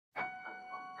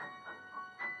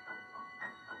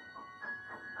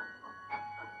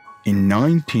In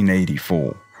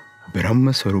 1984,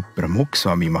 Brahmaswarup Pramukh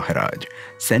Swami Maharaj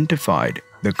sanctified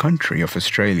the country of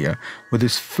Australia with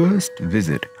his first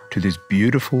visit to this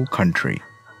beautiful country.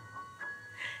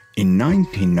 In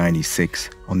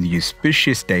 1996, on the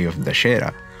auspicious day of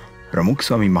Dashera, Pramukh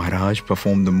Swami Maharaj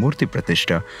performed the Murti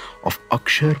Pratishtha of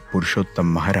Akshar Purushottam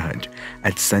Maharaj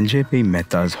at Sanjay Bhai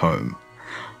Mehta's home.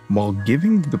 While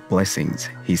giving the blessings,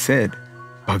 he said,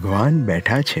 "Bhagwan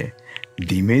baitha chhe,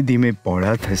 dhime dhime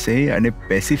poda thase ane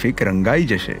Pacific rangai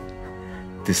jase."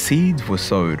 The seeds were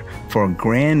sowed for a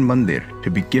grand mandir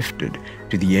to be gifted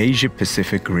to the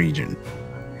Asia-Pacific region.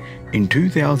 In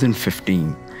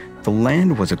 2015, the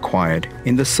land was acquired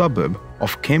in the suburb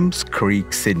of Kemps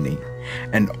Creek, Sydney,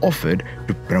 and offered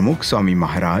to Pramukh Swami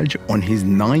Maharaj on his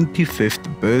 95th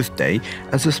birthday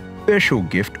as a special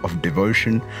gift of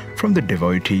devotion from the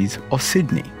devotees of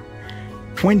Sydney.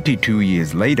 22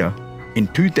 years later, in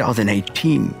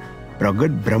 2018,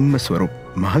 Pragat Brahmaswarup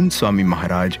Mahant Swami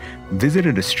Maharaj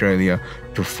visited Australia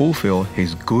to fulfill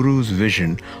his Guru's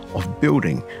vision of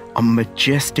building a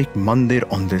majestic mandir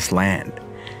on this land.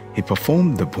 He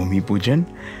performed the Bhumi Pujan,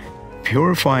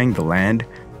 purifying the land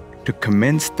to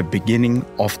commence the beginning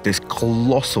of this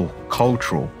colossal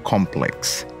cultural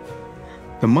complex.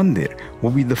 The mandir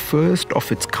will be the first of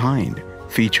its kind,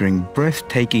 featuring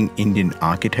breathtaking Indian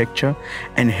architecture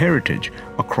and heritage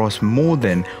across more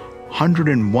than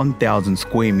 101,000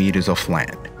 square meters of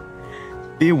land.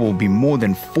 There will be more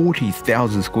than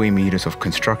 40,000 square meters of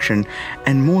construction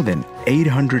and more than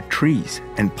 800 trees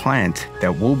and plants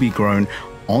that will be grown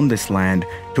on this land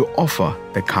to offer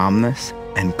the calmness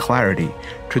and clarity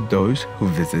to those who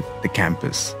visit the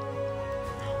campus.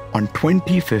 On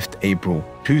 25th April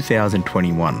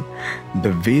 2021,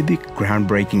 the Vedic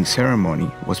groundbreaking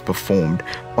ceremony was performed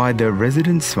by the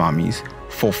resident Swamis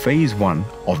for Phase 1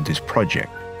 of this project.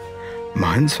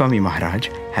 Mahant Swami Maharaj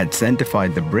had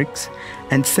sanctified the bricks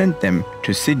and sent them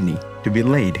to Sydney to be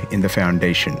laid in the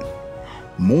foundation.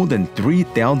 More than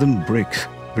 3,000 bricks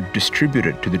were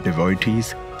distributed to the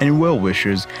devotees and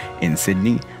well-wishers in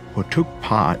Sydney who took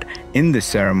part in the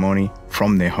ceremony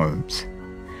from their homes.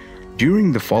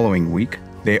 During the following week,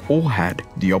 they all had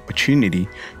the opportunity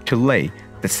to lay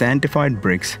the sanctified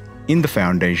bricks in the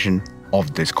foundation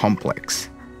of this complex.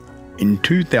 In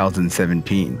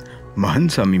 2017,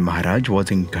 Mahant Swami Maharaj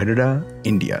was in Gadara,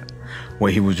 India,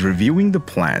 where he was reviewing the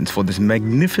plans for this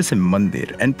magnificent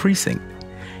mandir and precinct.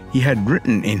 He had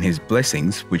written in his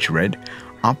blessings, which read,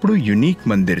 "Apnu unique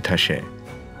mandir thashe."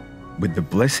 With the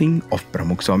blessing of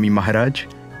Pramukh Swami Maharaj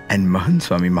and Mahant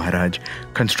Swami Maharaj,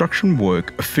 construction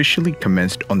work officially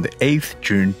commenced on the 8th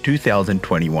June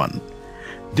 2021.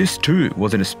 This too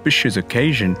was an auspicious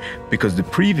occasion because the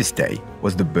previous day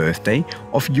was the birthday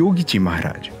of Yogiji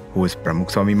Maharaj, who was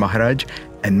Pramukh Swami Maharaj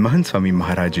and Mahant Swami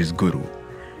Maharaj's guru.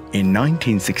 In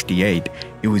 1968,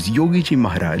 it was Yogiji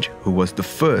Maharaj who was the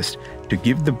first to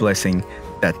give the blessing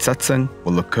that satsang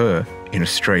will occur in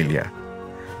Australia.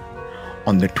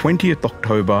 On the 20th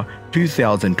October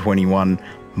 2021,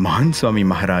 Mahant Swami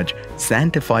Maharaj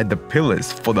sanctified the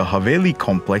pillars for the Haveli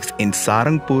complex in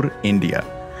Sarangpur, India.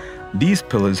 These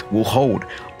pillars will hold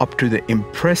up to the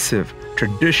impressive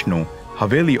traditional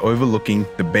Haveli overlooking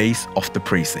the base of the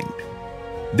precinct.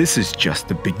 This is just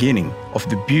the beginning of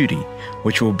the beauty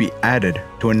which will be added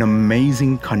to an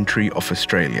amazing country of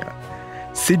Australia.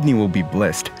 Sydney will be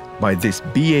blessed by this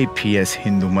BAPS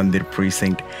Hindu Mandir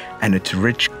precinct and its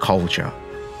rich culture,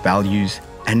 values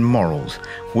and morals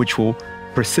which will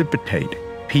precipitate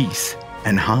peace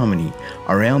and harmony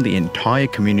around the entire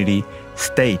community,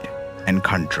 state and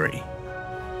country.